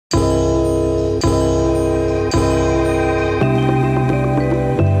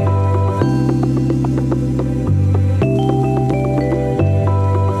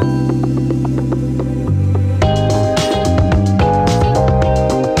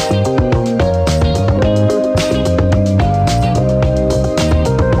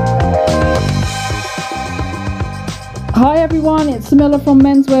everyone, it's Samilla from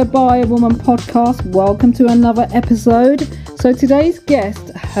Menswear by a Woman podcast. Welcome to another episode. So today's guest,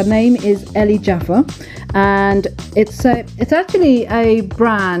 her name is Ellie Jaffa, and it's actually a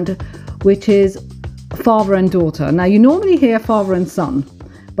brand which is father and daughter. Now you normally hear father and son,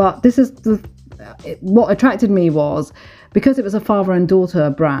 but this is what attracted me was because it was a father and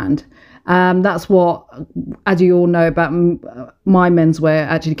daughter brand. That's what, as you all know, about my menswear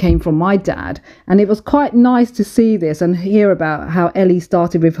actually came from my dad, and it was quite nice to see this and hear about how Ellie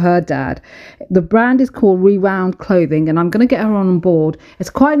started with her dad. The brand is called Rewound clothing, and I'm going to get her on board. It's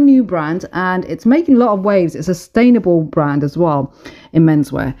quite a new brand and it's making a lot of waves. It's a sustainable brand as well in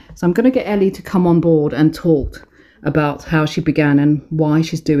menswear, so I'm going to get Ellie to come on board and talk about how she began and why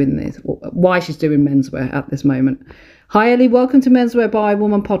she's doing this, why she's doing menswear at this moment. Hi Ellie, welcome to Menswear by a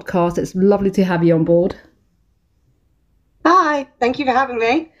Woman podcast. It's lovely to have you on board. Hi, thank you for having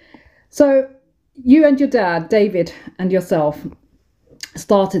me. So you and your dad, David, and yourself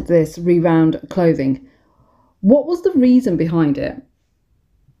started this Rewound clothing. What was the reason behind it?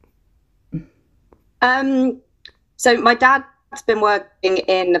 So my dad's been working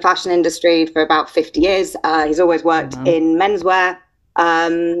in the fashion industry for about 50 years. He's always worked in menswear,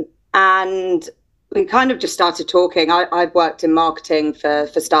 and we kind of just started talking. I've worked in marketing for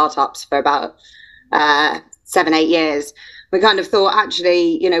startups for about 7-8 years. We kind of thought,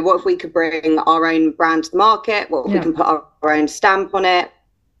 actually, you know, what if we could bring our own brand to the market? What if we can put our own stamp on it?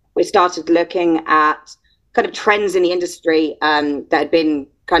 We started looking at kind of trends in the industry that had been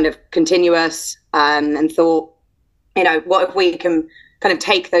kind of continuous, and thought, you know, what if we can kind of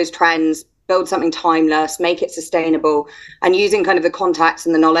take those trends, build something timeless, make it sustainable, and using kind of the contacts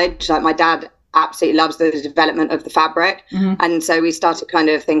and the knowledge. Like my dad absolutely loves the development of the fabric. And so we started kind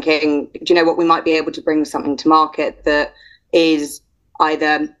of thinking, do you know what, we might be able to bring something to market that is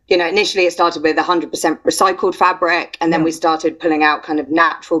either, you know, initially it started with 100% recycled fabric, and then we started pulling out kind of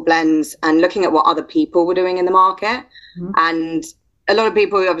natural blends and looking at what other people were doing in the market. And a lot of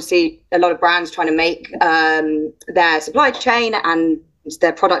people, obviously a lot of brands trying to make their supply chain and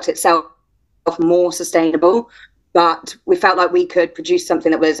their product itself more sustainable. But we felt like we could produce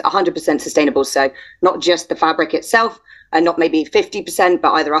something that was 100% sustainable. So not just the fabric itself, and not maybe 50%,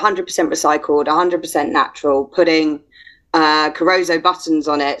 but either 100% recycled, 100% natural, putting Carozo buttons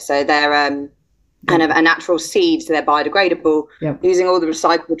on it. So they're kind of a natural seed, so they're biodegradable, using all the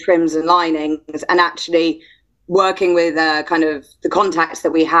recycled trims and linings, and actually working with kind of the contacts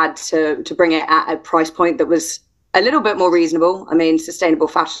that we had to bring it at a price point that was a little bit more reasonable. I mean, sustainable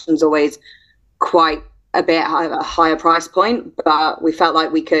fashion is always quite a bit a higher price point, but we felt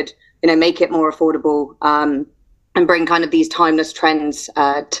like we could, you know, make it more affordable, and bring kind of these timeless trends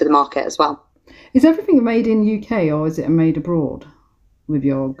to the market as well. Is everything made in UK or is it made abroad with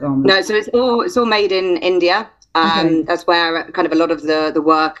your garments? No, so it's all made in India. That's where kind of a lot of the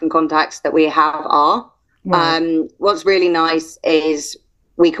work and contacts that we have are. What's really nice is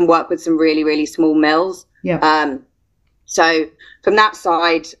we can work with some really, really small mills. So from that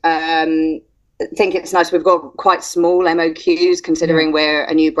side, I think it's nice. We've got quite small MOQs considering we're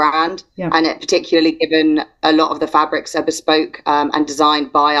a new brand, and it particularly given a lot of the fabrics are bespoke and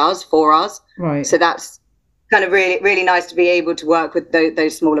designed by us, for us. So that's kind of really, really nice to be able to work with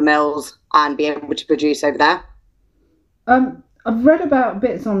those smaller mills and be able to produce over there. I've read about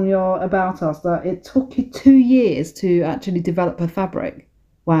bits on your About Us that it took you 2 years to actually develop a fabric.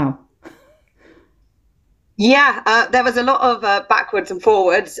 Wow. Yeah, there was a lot of backwards and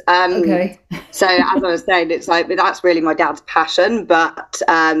forwards. So as I was saying, it's like that's really my dad's passion. But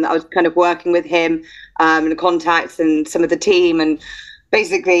I was kind of working with him and the contacts and some of the team, and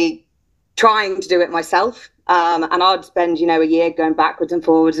basically trying to do it myself. And I'd spend, you know, a year going backwards and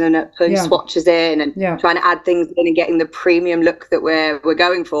forwards and putting swatches in and trying to add things in and getting the premium look that we're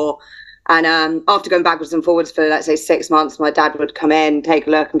going for. And after going backwards and forwards for, let's say, 6 months, my dad would come in, take a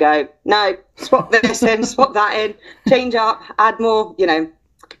look and go, no, swap this in, swap that in, change up, add more, you know,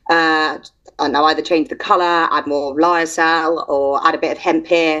 I don't know, either change the colour, add more lyocell or add a bit of hemp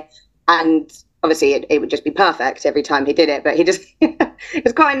here. And obviously it would just be perfect every time he did it. But he just,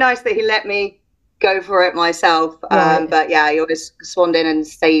 it's quite nice that he let me go for it myself. But yeah, he always swanned in and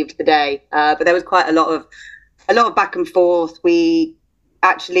saved the day. But there was quite a lot of back and forth. We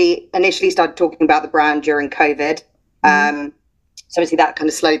actually initially started talking about the brand during COVID. So obviously that kind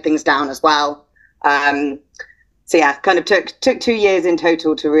of slowed things down as well. So yeah, kind of took 2 years in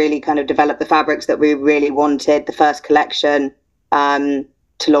total to really kind of develop the fabrics that we really wanted, the first collection, to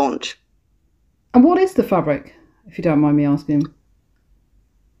launch. And what is the fabric, if you don't mind me asking?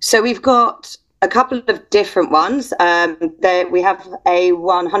 So we've got a couple of different ones. We have a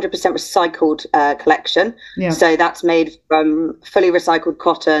 100% recycled collection. Yeah. So that's made from fully recycled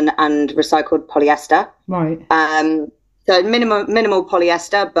cotton and recycled polyester. Right. So minimal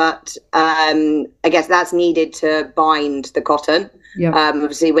polyester, but I guess that's needed to bind the cotton. Yeah.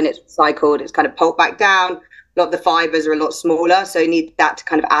 Obviously, when it's recycled, it's kind of pulped back down. A lot of the fibers are a lot smaller, so you need that to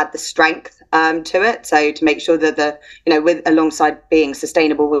kind of add the strength to it. So to make sure that alongside being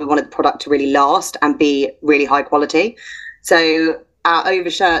sustainable, we wanted the product to really last and be really high quality. So our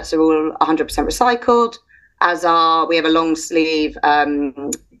overshirts are all 100% recycled, we have a long sleeve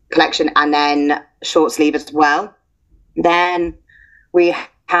collection and then short sleeve as well. Then we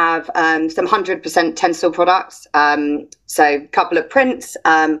have some 100% tencel products, so a couple of prints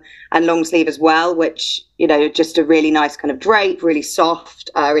and long sleeve as well, which, just a really nice kind of drape, really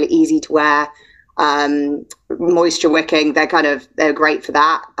soft, really easy to wear, moisture wicking. They're great for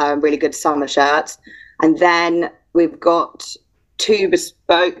that. Really good summer shirts. And then we've got 2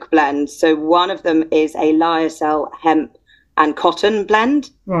 bespoke blends. So one of them is a lyocell hemp and cotton blend.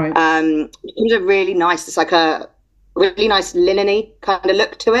 Right. It's a really nice. It's like a really nice linen-y kind of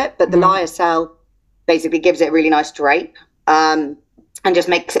look to it, but the lyocell basically gives it a really nice drape and just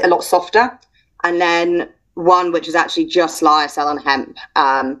makes it a lot softer. And then one which is actually just lyocell and hemp,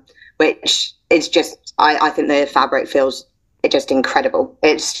 which is just, I think the fabric feels just incredible.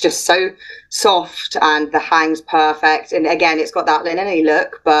 It's just so soft and the hang's perfect. And again, it's got that linen-y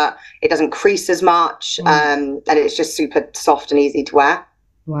look, but it doesn't crease as much, and it's just super soft and easy to wear.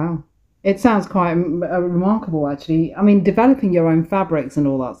 Wow. It sounds quite remarkable, actually. I mean, developing your own fabrics and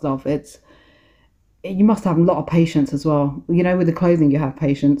all that stuff, you must have a lot of patience as well. With the clothing, you have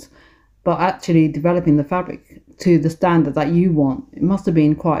patience, but actually developing the fabric to the standard that you want, it must have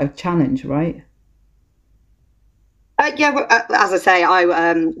been quite a challenge, right? As I say,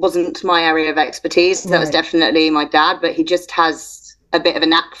 I wasn't my area of expertise. That was definitely my dad, but he just has a bit of a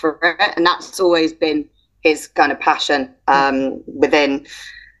knack for it, and that's always been his kind of passion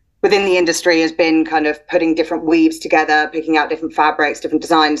within the industry, has been kind of putting different weaves together, picking out different fabrics, different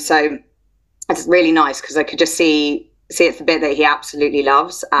designs. So it's really nice because I could just see it's the bit that he absolutely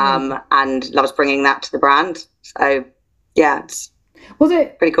loves, and loves bringing that to the brand. So yeah, it's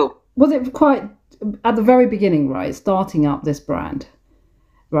pretty cool. Was it quite at the very beginning, right? Starting up this brand,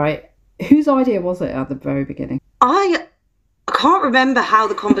 right? Whose idea was it at the very beginning? I can't remember how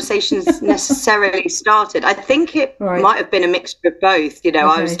the conversations necessarily started. I think it might have been a mixture of both.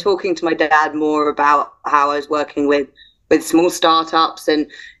 I was talking to my dad more about how I was working with small startups and,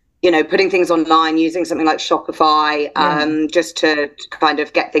 putting things online, using something like Shopify, just to kind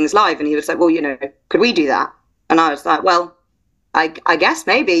of get things live. And he was like, well, could we do that? And I was like, well, I guess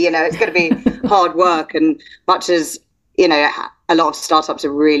maybe, it's going to be hard work. And much as, a lot of startups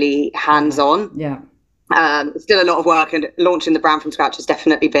are really hands-on. Yeah. Still a lot of work, and launching the brand from scratch has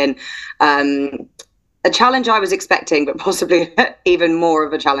definitely been a challenge I was expecting, but possibly even more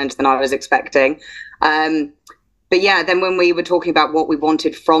of a challenge than I was expecting. But yeah, then when we were talking about what we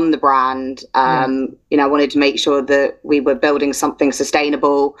wanted from the brand, I wanted to make sure that we were building something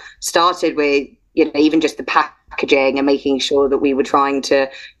sustainable. Started with, even just the packaging and making sure that we were trying to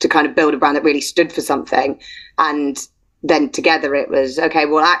kind of build a brand that really stood for something. And then together it was, okay,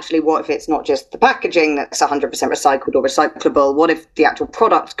 well, actually, what if it's not just the packaging that's 100% recycled or recyclable? What if the actual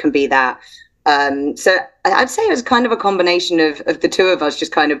product can be that? So I'd say it was kind of a combination of the two of us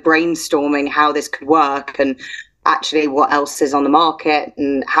just kind of brainstorming how this could work and actually what else is on the market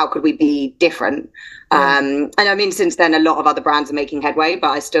and how could we be different. And I mean, since then, a lot of other brands are making headway,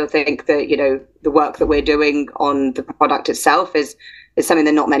 but I still think that, the work that we're doing on the product itself is something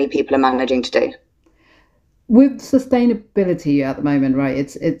that not many people are managing to do. With sustainability at the moment, right,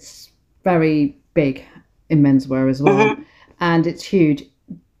 it's very big in menswear as well, and it's huge.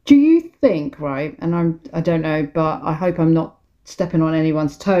 Do you think, right, and I don't know, but I hope I'm not stepping on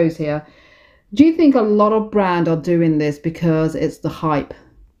anyone's toes here, do you think a lot of brands are doing this because it's the hype?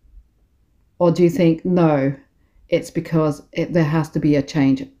 Or do you think, no, it's because there has to be a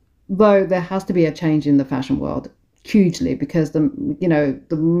change? Though there has to be a change in the fashion world, hugely, because the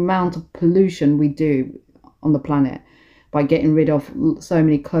amount of pollution we do on the planet by getting rid of so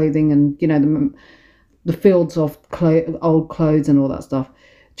many clothing and the fields of old clothes and all that stuff.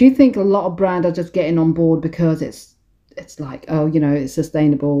 Do you think a lot of brands are just getting on board because it's like, it's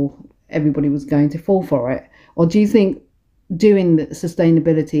sustainable, everybody was going to fall for it? Or do you think doing the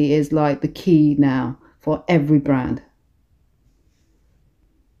sustainability is like the key now for every brand?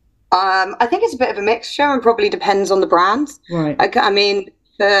 I think it's a bit of a mixture and probably depends on the brand. Right. I mean,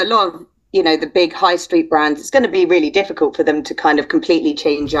 for a lot of the big high street brands, it's going to be really difficult for them to kind of completely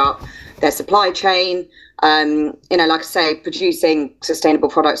change up their supply chain. Like I say, producing sustainable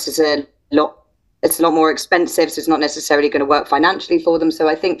products is a lot more expensive, so it's not necessarily going to work financially for them. So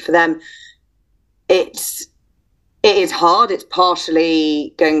I think for them, it is hard. It's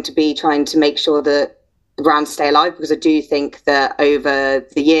partially going to be trying to make sure that the brands stay alive, because I do think that over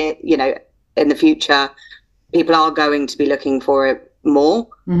the year, in the future, people are going to be looking for it more.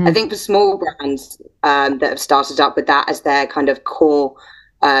 Mm-hmm. I think for small brands that have started up with that as their kind of core,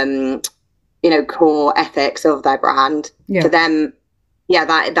 core ethics of their brand, for them,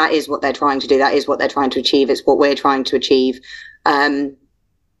 that is what they're trying to do. That is what they're trying to achieve. It's what we're trying to achieve. But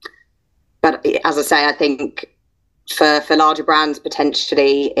as I say, I think for larger brands,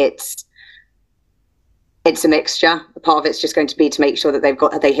 potentially it's a mixture. Part of it's just going to be to make sure that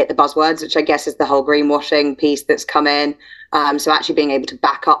they hit the buzzwords, which I guess is the whole greenwashing piece that's come in. So actually being able to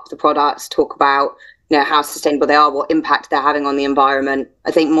back up the products, talk about how sustainable they are, what impact they're having on the environment.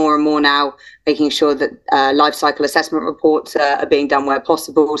 I think more and more now, making sure that life cycle assessment reports are being done where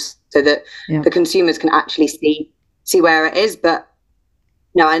possible, so that the consumers can actually see where it is. But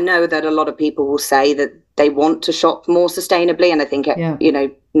I know that a lot of people will say that they want to shop more sustainably, and I think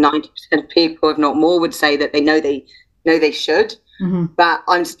 90% of people, if not more, would say that they know they should. Mm-hmm. But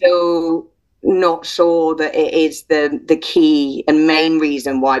I'm still not sure that it is the key and main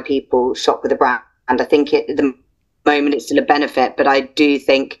reason why people shop with a brand. And I think at the moment it's still a benefit, but I do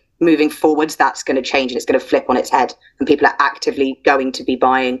think moving forwards that's going to change, and it's going to flip on its head, and people are actively going to be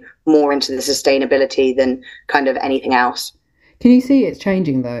buying more into the sustainability than kind of anything else. Can you see it's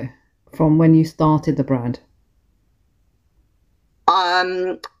changing though from when you started the brand?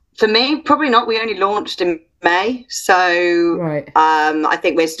 For me, probably not. We only launched in May, so right. I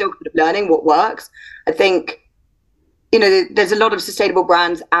think we're still kind of learning what works. I think there's a lot of sustainable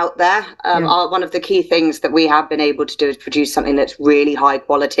brands out there. One of the key things that we have been able to do is produce something that's really high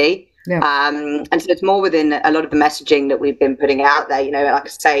quality. Yeah. And so it's more within a lot of the messaging that we've been putting out there. Like I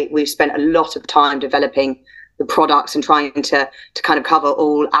say, we've spent a lot of time developing the products and trying to kind of cover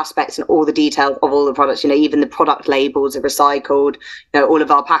all aspects and all the details of all the products. Even the product labels are recycled, all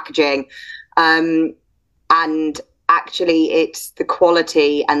of our packaging. And actually it's the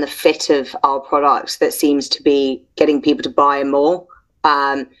quality and the fit of our products that seems to be getting people to buy more.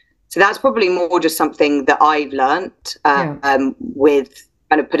 So that's probably more just something that I've learnt with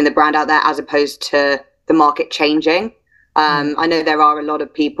kind of putting the brand out there, as opposed to the market changing. I know there are a lot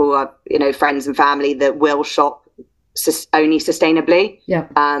of people, friends and family, that will shop only sustainably. Yeah.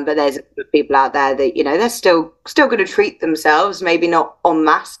 But there's people out there that, they're still going to treat themselves, maybe not en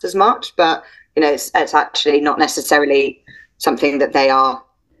masse as much, but it's actually not necessarily something that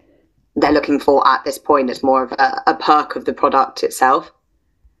they're looking for at this point. It's more of a perk of the product itself.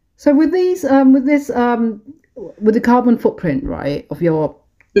 So with these, with the carbon footprint, right, of your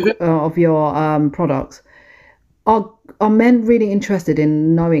products, are men really interested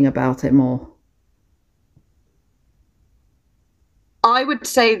in knowing about it more? I would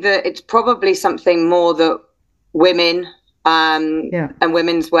say that it's probably something more that women and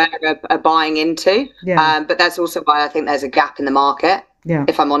women's wear are buying into. Yeah. But that's also why I think there's a gap in the market,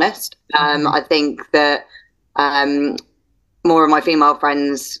 if I'm honest. I think that more of my female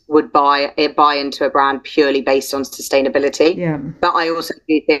friends would buy into a brand purely based on sustainability. Yeah. But I also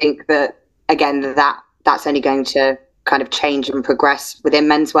do think that, again, that's only going to kind of change and progress within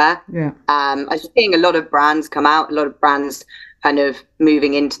menswear. Yeah. I'm seeing a lot of brands come out, a lot of brands kind of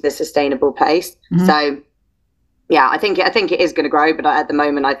moving into the sustainable place. Mm-hmm. So yeah, I think it is going to grow, but at the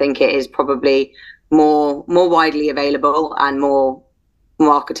moment I think it is probably more widely available and more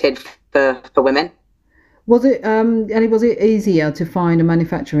marketed for women. Was it Ellie, was it easier to find a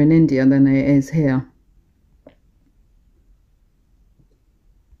manufacturer in India than it is here?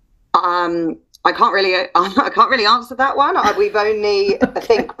 I can't really answer that one. We've only, I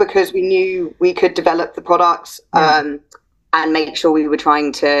think, because we knew we could develop the products and make sure we were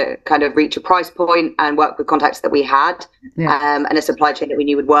trying to kind of reach a price point and work with contacts that we had, and a supply chain that we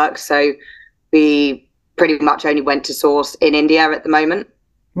knew would work. So we pretty much only went to source in India at the moment.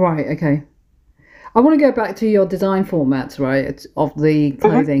 Right. Okay. I want to go back to your design formats, right, of the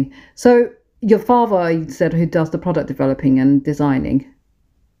clothing. Mm-hmm. So your father, you said, who does the product developing and designing.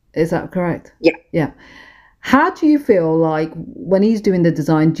 Is that correct? Yeah. Yeah. How do you feel like when he's doing the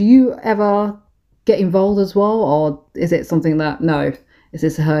design, do you ever get involved as well? Or is it something that, no, is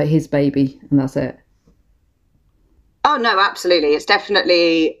this his baby and that's it? Oh, no, absolutely. It's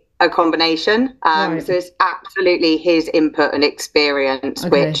definitely a combination. Right. So it's absolutely his input and experience,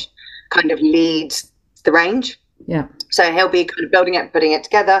 which kind of leads the range. Yeah. So he'll be kind of building it, putting it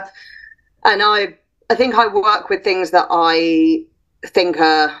together. And I think I work with things that I think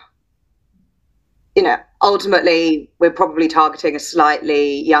are, ultimately we're probably targeting a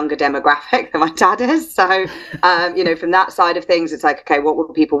slightly younger demographic than my dad is. So, from that side of things, it's like, okay, what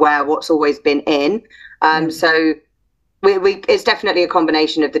will people wear? What's always been in? So we it's definitely a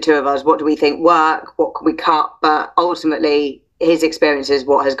combination of the two of us. What do we think work? What can we cut? But ultimately, his experience is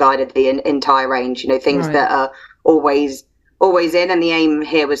what has guided the entire range. Things that are always in. And the aim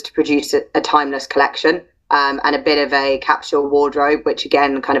here was to produce a timeless collection. And a bit of a capsule wardrobe, which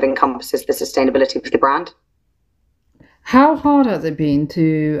again kind of encompasses the sustainability of the brand. How hard has it been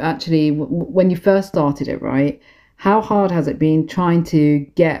to actually, when you first started it, right? How hard has it been trying to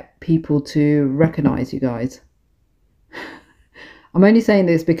get people to recognize you guys? I'm only saying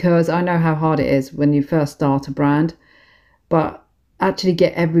this because I know how hard it is when you first start a brand, but actually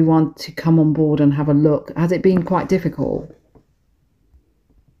get everyone to come on board and have a look. Has it been quite difficult?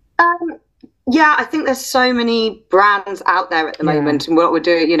 Yeah, I think there's so many brands out there at the moment, and what we're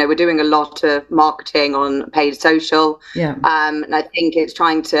doing, we're doing a lot of marketing on paid social. Yeah. And I think it's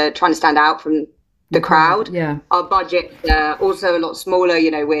trying to stand out from the crowd. Yeah. Our budget also a lot smaller.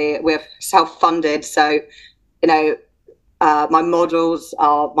 We're self-funded, so my models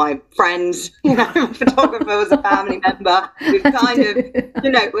are my friends. Photographer was a family member. We've kind of,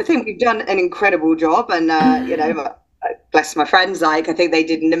 I think we've done an incredible job, and bless my friends, I think they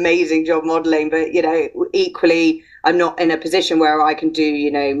did an amazing job modeling, but equally I'm not in a position where I can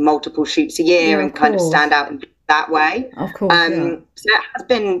do multiple shoots a year and kind of stand out in that way. Of course. So it has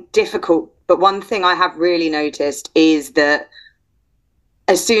been difficult, but one thing I have really noticed is that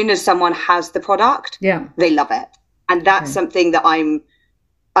as soon as someone has the product, they love it, and that's something that I'm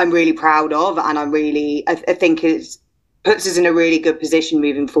really proud of, and I think it puts us in a really good position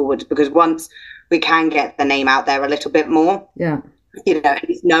moving forward, because once we can get the name out there a little bit more. Yeah.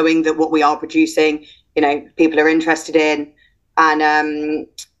 Knowing that what we are producing, people are interested in. And,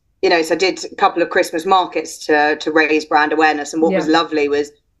 so I did a couple of Christmas markets to raise brand awareness. And what was lovely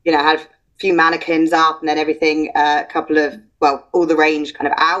was, I had a few mannequins up and then everything, all the range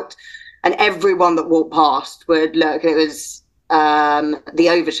kind of out. And everyone that walked past would look, and it was the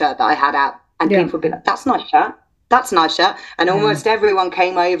overshirt that I had out. And people would be like, that's a nice shirt. That's a nice shirt. And almost everyone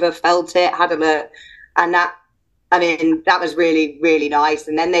came over, felt it, had a look. And that was really, really nice.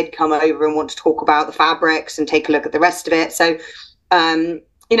 And then they'd come over and want to talk about the fabrics and take a look at the rest of it. So,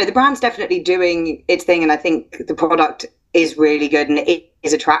 the brand's definitely doing its thing. And I think the product is really good and it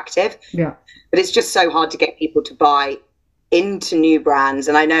is attractive. Yeah. But it's just so hard to get people to buy into new brands.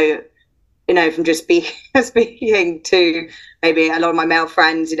 And I know, from just speaking to maybe a lot of my male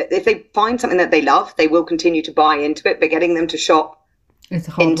friends, if they find something that they love, they will continue to buy into it. But getting them to shop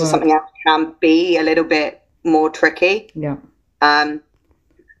into something else can be a little bit more tricky. Yeah. And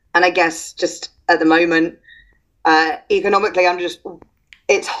I guess just at the moment, economically,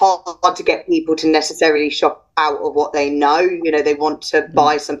 it's hard to get people to necessarily shop out of what they know. They want to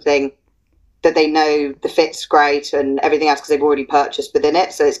buy something that they know the fit's great and everything else because they've already purchased within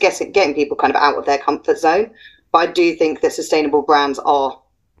it. So it's getting people kind of out of their comfort zone. But I do think that sustainable brands are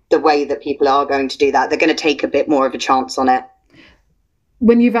the way that people are going to do that. They're going to take a bit more of a chance on it.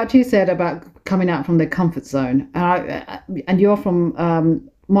 When you've actually said about coming out from their comfort zone, and you're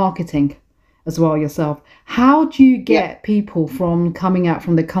from marketing as well yourself, how do you get people from coming out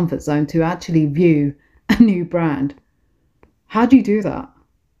from the comfort zone to actually view a new brand? How do you do that?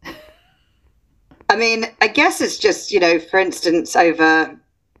 I guess it's just, for instance, over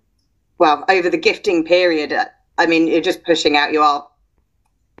the gifting period, you're just you are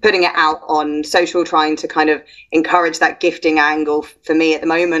putting it out on social, trying to kind of encourage that gifting angle. For me at the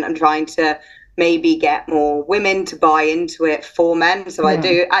moment, I'm trying to maybe get more women to buy into it for men. So I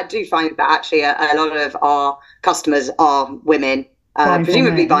do find that actually a lot of our customers are women,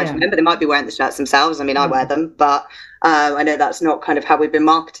 presumably buying from men, but they might be wearing the shirts themselves. I wear them, but I know that's not kind of how we've been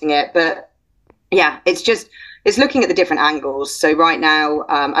marketing it. But yeah, it's looking at the different angles. So right now,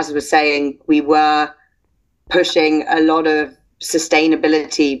 as I was saying, we were pushing a lot of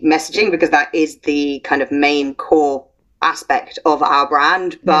sustainability messaging because that is the kind of main core aspect of our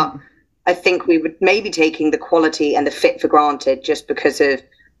brand. But I think we would maybe taking the quality and the fit for granted just because of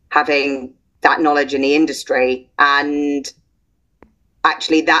having that knowledge in the industry. And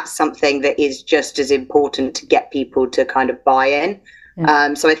actually, that's something that is just as important to get people to kind of buy in.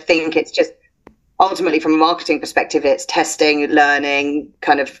 So I think it's just, ultimately, from a marketing perspective, it's testing, learning,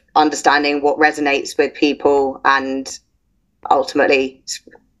 kind of understanding what resonates with people. And ultimately,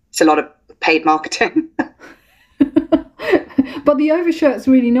 it's a lot of paid marketing. But the overshirt's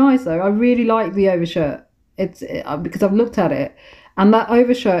really nice, though. I really like the overshirt. It's because I've looked at it And that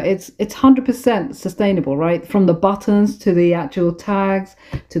overshirt, it's 100% sustainable, right? From the buttons to the actual tags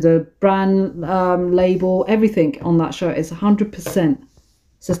to the brand label, everything on that shirt is 100%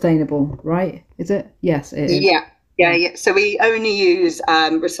 sustainable, right? Is it? Yes, it is. Yeah. So we only use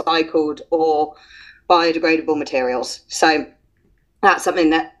recycled or biodegradable materials. So that's something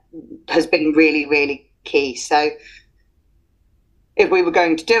that has been really, really key. So if we were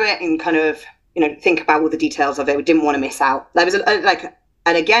going to do it and kind of, think about all the details of it, we didn't want to miss out. There was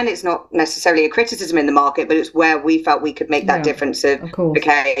and again, it's not necessarily a criticism in the market, but it's where we felt we could make that difference of course.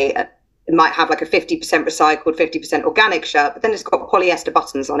 Okay, it might have like a 50% recycled, 50% organic shirt, but then it's got polyester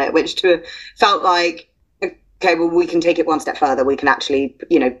buttons on it, which felt like, okay, well, we can take it one step further. We can actually,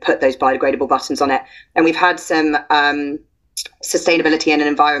 put those biodegradable buttons on it. And we've had some sustainability and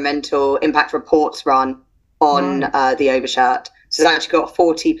environmental impact reports run on the overshirt. So it's actually got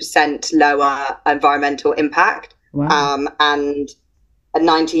 40% lower environmental impact and a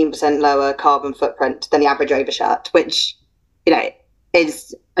 19% lower carbon footprint than the average overshirt, which,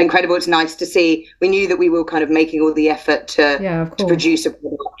 is incredible. It's nice to see. We knew that we were kind of making all the effort to produce a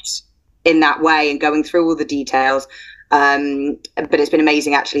product in that way and going through all the details. But it's been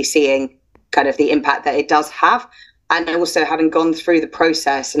amazing actually seeing kind of the impact that it does have. And also having gone through the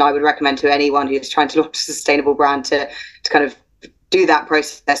process, and I would recommend to anyone who's trying to launch a sustainable brand to kind of do that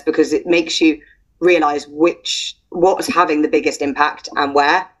process, because it makes you realize what's having the biggest impact and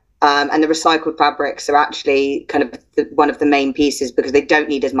where. And the recycled fabrics are actually kind of one of the main pieces, because they don't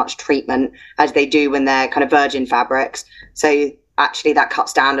need as much treatment as they do when they're kind of virgin fabrics. So actually that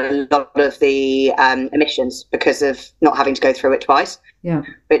cuts down a lot of the emissions because of not having to go through it twice. Yeah.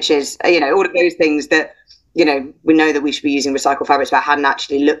 Which is, all of those things that, we know that we should be using recycled fabrics, but I hadn't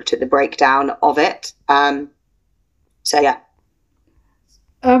actually looked at the breakdown of it. So yeah.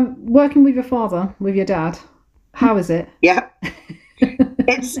 Working with your father, with your dad, how is it? Yeah.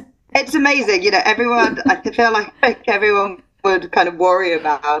 It's amazing. Everyone, I feel like everyone would kind of worry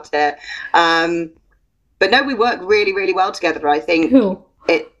about it. But no, we work really, really well together. I think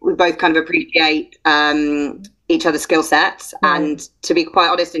we both kind of appreciate each other's skill sets. And to be quite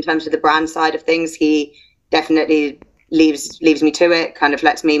honest, in terms of the brand side of things, he definitely leaves me to it, kind of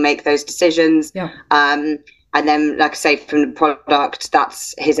lets me make those decisions. Yeah. And then, like I say, from the product,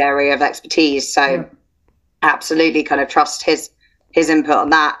 that's his area of expertise. So absolutely kind of trust his input on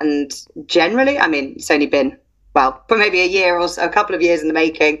that. And generally, I mean, it's only been, for maybe a year or so, a couple of years in the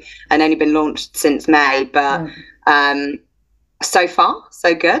making, and only been launched since May. But so far,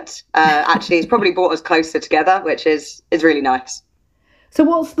 so good. Actually, it's probably brought us closer together, which is really nice. So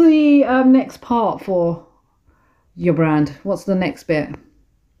what's the next part for your brand? What's the next bit?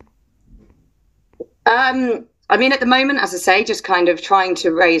 I mean, at the moment, as I say, just kind of trying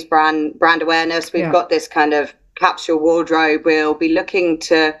to raise brand awareness. We've got this kind of capsule wardrobe. We'll be looking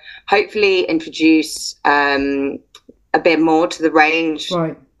to hopefully introduce a bit more to the range,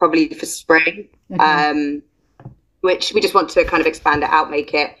 probably for spring, which we just want to kind of expand it out,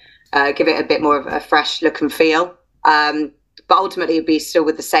 make it, give it a bit more of a fresh look and feel. But ultimately, it'd be still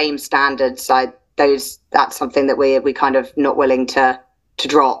with the same standards. So that's something that we kind of not willing to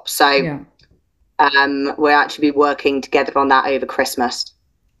drop. So we'll actually be working together on that over Christmas.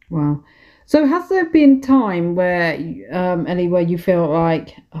 Wow. So has there been time where, Ellie, where you feel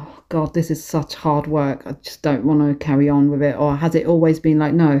like, oh God, this is such hard work, I just don't want to carry on with it? Or has it always been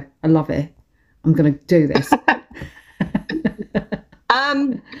like, no, I love it, I'm going to do this?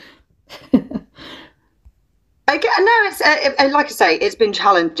 No, it's like I say, it's been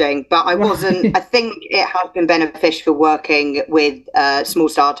challenging, but I wasn't. I think it has been beneficial working with small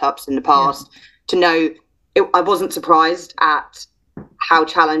startups in the past to know. I wasn't surprised at how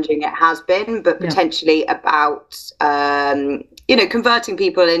challenging it has been, but potentially about converting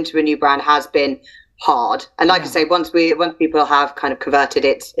people into a new brand has been hard. And like I say, once people have kind of converted,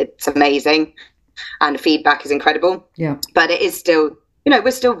 it's amazing, and the feedback is incredible. Yeah, but it is still.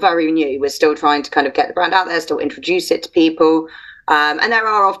 We're still very new. We're still trying to kind of get the brand out there, still introduce it to people. And there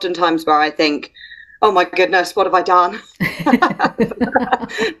are often times where I think, oh my goodness, what have I done?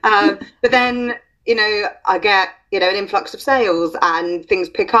 But then, I get, an influx of sales and things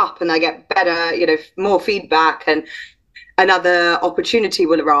pick up and I get better, more feedback, and another opportunity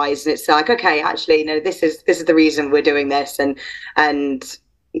will arise. And it's like, okay, actually, this is the reason we're doing this. And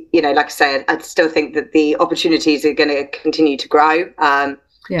like I say, I still think that the opportunities are going to continue to grow,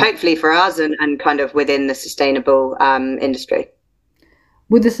 hopefully for us and kind of within the sustainable industry.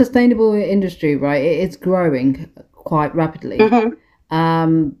 With the sustainable industry, right, it's growing quite rapidly,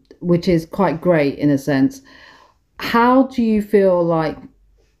 which is quite great in a sense. How do you feel like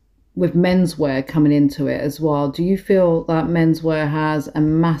with menswear coming into it as well, do you feel that menswear has a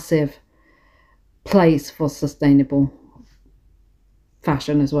massive place for sustainable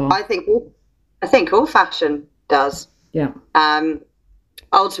fashion as well? I think all fashion does. Yeah.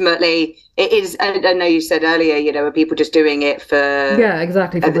 Ultimately, it is. I know you said earlier, are people just doing it for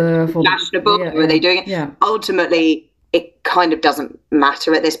exactly for fashionable? Or are they doing it? Yeah. Ultimately, it kind of doesn't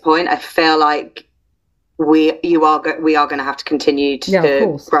matter at this point. I feel like we are going to have to continue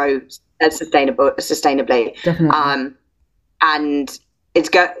to grow sustainably. Definitely. And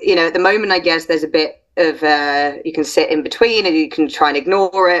it's at the moment, I guess there's a bit of you can sit in between and you can try and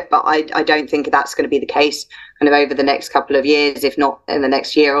ignore it, but I don't think that's going to be the case kind of over the next couple of years, if not in the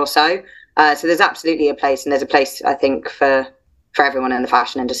next year or so. So there's absolutely a place, and there's a place, I think, for everyone in the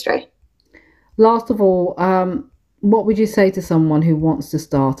fashion industry. Last of all, what would you say to someone who wants to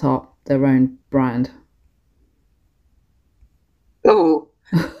start up their own brand? Oh,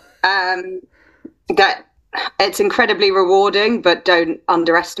 that it's incredibly rewarding, but don't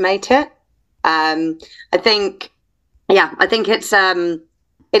underestimate it. I think it's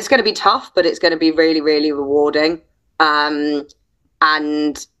going to be tough, but it's going to be really, really rewarding. And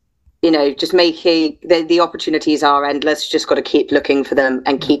just making the opportunities are endless. You just got to keep looking for them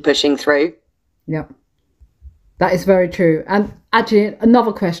and keep pushing through. Yeah, that is very true. And actually,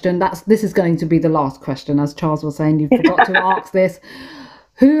 another question. This is going to be the last question, as Charles was saying. You forgot to ask this.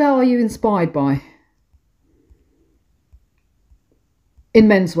 Who are you inspired by in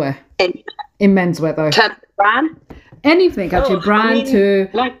menswear? In menswear, though. Brand? Anything, actually, to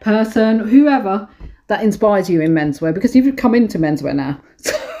person, whoever that inspires you in menswear, because you've come into menswear now.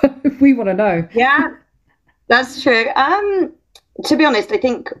 So we want to know. Yeah, that's true. To be honest, I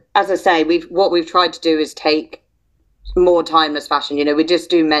think, as I say, what we've tried to do is take more timeless fashion. We just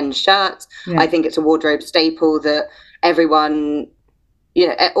do men's shirts. Yeah. I think it's a wardrobe staple that everyone,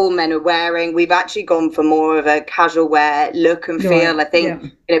 all men are wearing. We've actually gone for more of a casual wear look and feel. I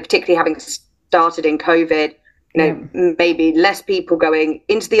think, particularly having started in COVID, maybe less people going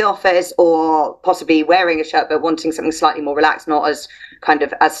into the office or possibly wearing a shirt, but wanting something slightly more relaxed, not as kind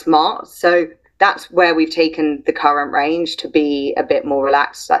of as smart. So that's where we've taken the current range to be a bit more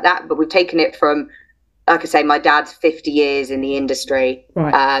relaxed like that. But we've taken it from, like I say, my dad's 50 years in the industry.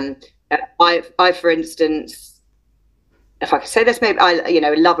 Right. I, for instance, if I could say this, maybe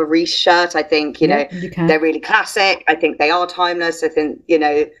I love a Reese shirt. I think, they're really classic. I think they are timeless. I think,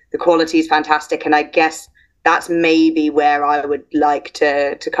 the quality is fantastic. And I guess that's maybe where I would like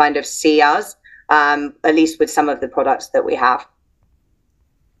to kind of see us, at least with some of the products that we have.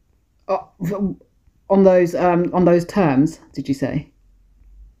 On those terms, did you say?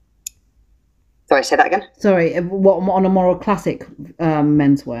 Sorry, say that again. Sorry, on a more classic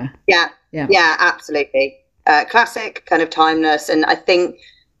menswear? Yeah, absolutely. Classic, kind of timeless, and I think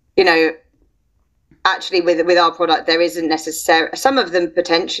actually with our product there isn't necessarily, some of them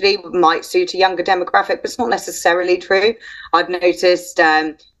potentially might suit a younger demographic, but it's not necessarily true. I've noticed,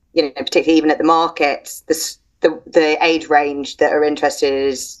 particularly even at the markets, the age range that are interested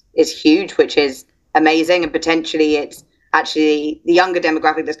is huge, which is amazing, and potentially it's actually the younger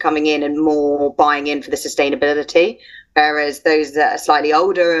demographic that's coming in and more buying in for the sustainability, whereas those that are slightly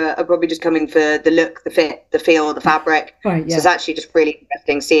older are probably just coming for the look, the fit, the feel, the fabric. Right, yeah. So it's actually just really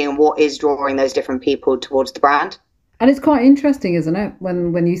interesting seeing what is drawing those different people towards the brand. And it's quite interesting, isn't it,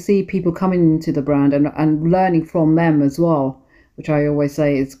 when you see people coming into the brand and learning from them as well, which I always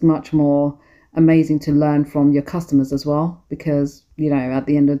say is much more amazing to learn from your customers as well, because at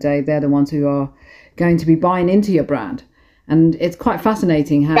the end of the day they're the ones who are going to be buying into your brand. And it's quite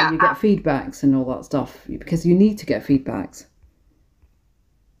fascinating how you get feedbacks and all that stuff, because you need to get feedbacks.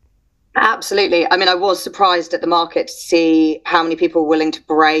 Absolutely. I mean, I was surprised at the market to see how many people were willing to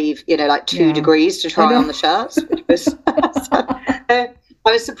brave, 2 degrees to try on the shirts, which was I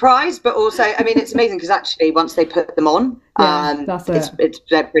was surprised, but also, I mean, it's amazing because actually once they put them on,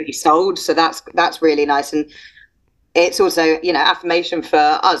 they're pretty sold. So that's really nice. And it's also, affirmation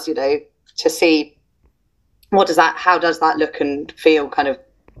for us, to see how does that look and feel kind of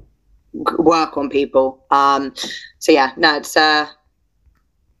work on people. It's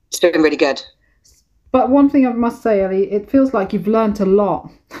been really good. But one thing I must say, Ellie, it feels like you've learnt a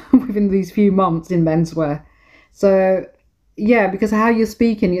lot within these few months in menswear. So yeah, because how you're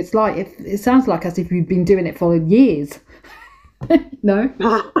speaking, it's like it sounds like as if you've been doing it for years. No?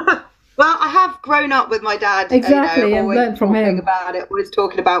 Well, I have grown up with my dad. Exactly, and learned from him about it. Always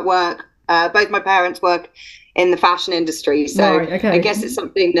talking about work. Both my parents work in the fashion industry, so I guess it's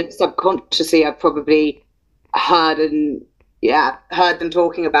something that subconsciously I've probably heard and heard them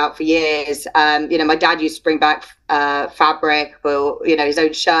talking about for years. My dad used to bring back fabric for, his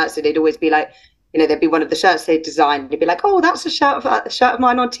own shirts, and he'd always be like, there'd be one of the shirts they'd designed. He'd be like, "Oh, that's a shirt of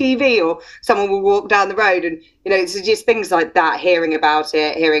mine on TV," or someone will walk down the road, and it's just things like that. Hearing about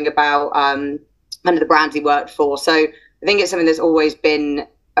one of the brands he worked for. So I think it's something that's always been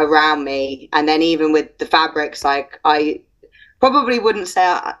around me. And then even with the fabrics, like I probably wouldn't say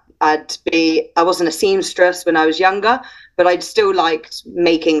I wasn't a seamstress when I was younger, but I'd still liked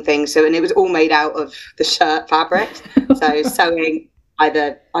making things. So, and it was all made out of the shirt fabrics. So sewing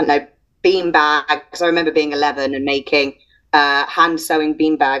either, I don't know, bean bags. I remember being 11 and making hand sewing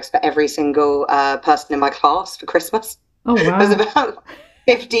bean bags for every single person in my class for Christmas. Oh, wow. There was about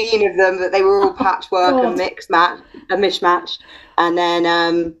 15 of them, but they were all patchwork and mishmatched. And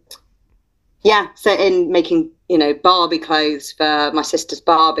then, so in making, Barbie clothes for my sister's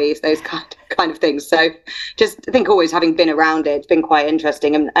Barbies, those kind of things. So just, I think always having been around it, it's been quite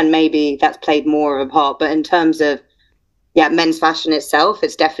interesting, and maybe that's played more of a part. But in terms of, men's fashion itself,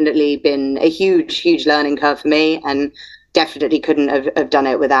 it's definitely been a huge, huge learning curve for me, and definitely couldn't have done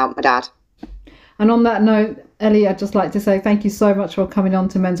it without my dad. And on that note, Ellie, I'd just like to say thank you so much for coming on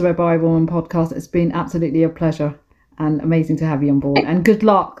to Menswear by a Woman podcast. It's been absolutely a pleasure and amazing to have you on board. And good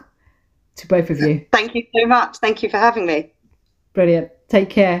luck to both of you. Thank you so much. Thank you for having me. Brilliant. Take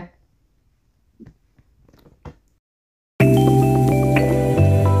care.